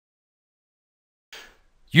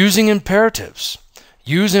Using imperatives.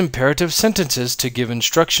 Use imperative sentences to give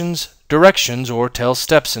instructions, directions, or tell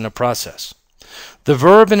steps in a process. The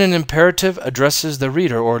verb in an imperative addresses the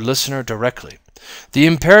reader or listener directly. The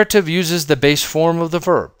imperative uses the base form of the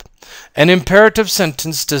verb. An imperative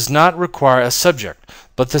sentence does not require a subject,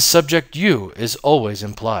 but the subject you is always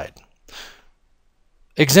implied.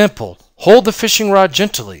 Example: hold the fishing rod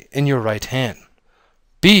gently in your right hand.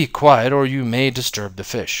 Be quiet or you may disturb the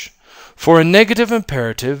fish. For a negative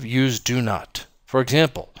imperative, use do not. For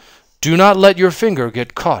example, do not let your finger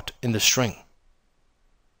get caught in the string.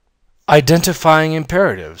 Identifying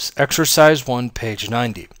imperatives. Exercise 1, page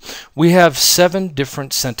 90. We have 7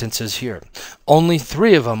 different sentences here. Only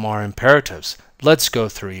 3 of them are imperatives. Let's go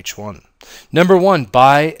through each one. Number 1,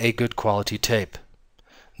 buy a good quality tape.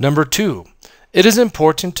 Number 2, it is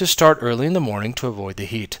important to start early in the morning to avoid the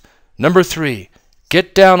heat. Number 3,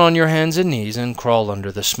 get down on your hands and knees and crawl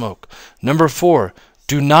under the smoke. Number 4,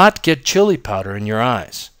 do not get chili powder in your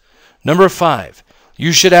eyes. Number 5,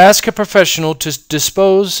 you should ask a professional to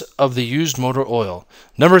dispose of the used motor oil.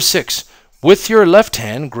 Number 6, with your left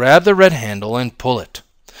hand, grab the red handle and pull it.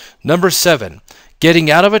 Number 7, getting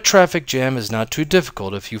out of a traffic jam is not too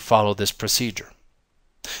difficult if you follow this procedure.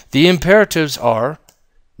 The imperatives are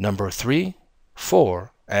number 3,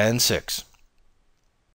 4, and 6.